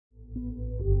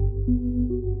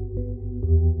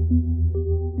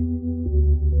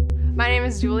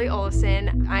is Julie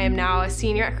Olson. I am now a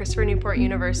senior at Christopher Newport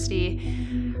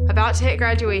University, about to hit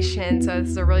graduation, so this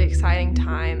is a really exciting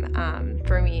time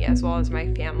for me as well as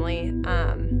my family.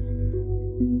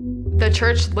 The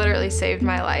church literally saved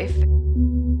my life.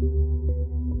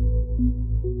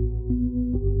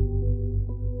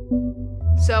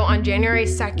 So on January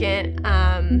 2nd,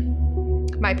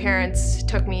 my parents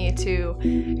took me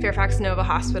to Fairfax Nova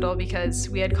Hospital because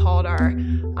we had called our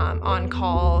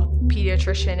on-call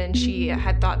pediatrician, and she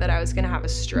had thought that I was gonna have a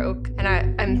stroke. And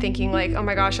I'm thinking like, oh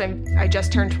my gosh, I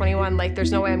just turned 21, like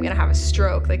there's no way I'm gonna have a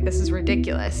stroke, like this is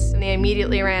ridiculous. And they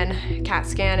immediately ran CAT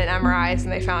scan and MRIs,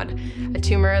 and they found a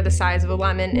tumor the size of a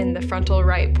lemon in the frontal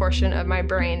right portion of my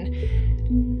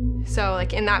brain. So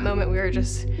like in that moment, we were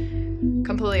just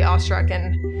completely awestruck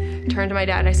and turned to my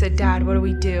dad and I said, Dad, what do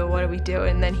we do? What do we do?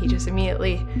 And then he just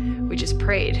immediately, we just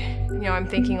prayed. You know, I'm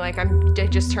thinking like I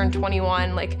just turned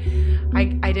 21, like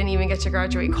I didn't even get to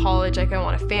graduate college, like I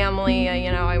want a family,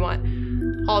 you know, I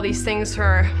want all these things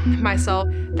for myself.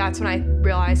 That's when I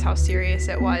realized how serious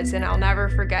it was, and I'll never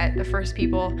forget the first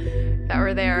people that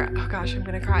were there. Oh gosh, I'm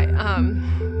gonna cry.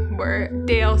 Were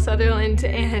Dale Sutherland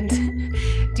and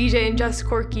DJ and Jess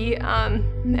Corky,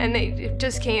 and they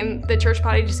just came, the church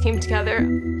body just came together.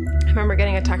 I remember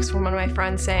getting a text from one of my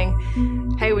friends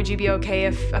saying, hey, would you be okay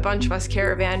if a bunch of us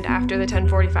caravanned after the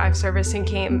 10:45 service and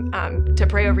came to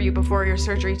pray over you before your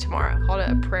surgery tomorrow? Called it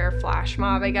a prayer flash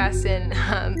mob, I guess, and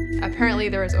apparently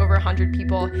there was over 100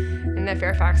 people in the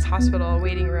Fairfax Hospital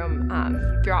waiting room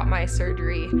throughout my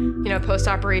surgery. You know,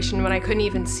 post-operation, when I couldn't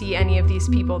even see any of these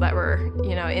people that were,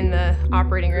 you know, in the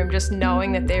operating room, just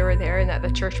knowing that they were there and that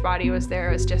the church body was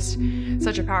there was just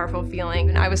such a powerful feeling.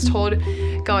 And I was told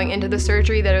going into the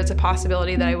surgery that it was a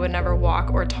possibility that I would never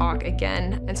walk or talk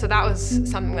again. And so that was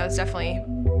something that was definitely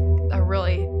a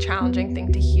really challenging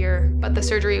thing to hear. But the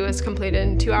surgery was completed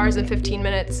in 2 hours and 15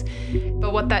 minutes.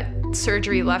 But what that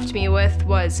surgery left me with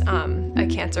was a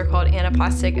cancer called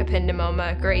anaplastic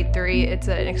ependymoma grade 3. It's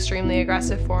an extremely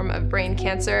aggressive form of brain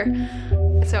cancer.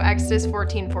 So Exodus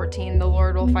 14:14, the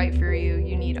Lord will fight for you,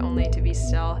 you need only to be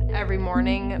still. Every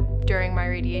morning during my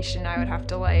radiation, I would have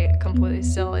to lay completely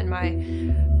still in my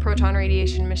proton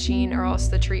radiation machine, or else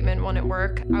the treatment wouldn't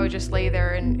work. I would just lay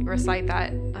there and recite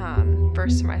that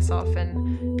verse to myself,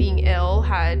 and being ill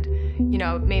had, you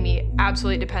know, made me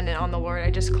absolutely dependent on the Lord.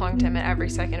 I just clung to him at every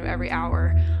second of every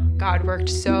hour. God worked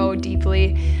so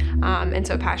deeply and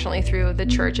so passionately through the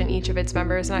church and each of its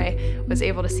members, and I was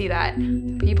able to see that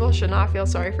people should not feel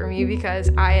sorry for me because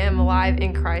I am alive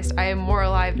in Christ. I am more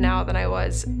alive now than I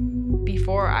was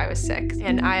before I was sick.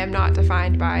 And I am not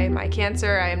defined by my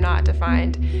cancer. I am not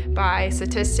defined by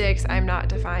statistics. I'm not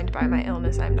defined by my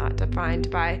illness. I'm not defined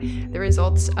by the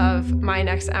results of my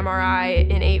next MRI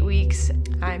in 8 weeks.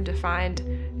 I'm defined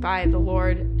by the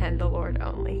Lord and the Lord only.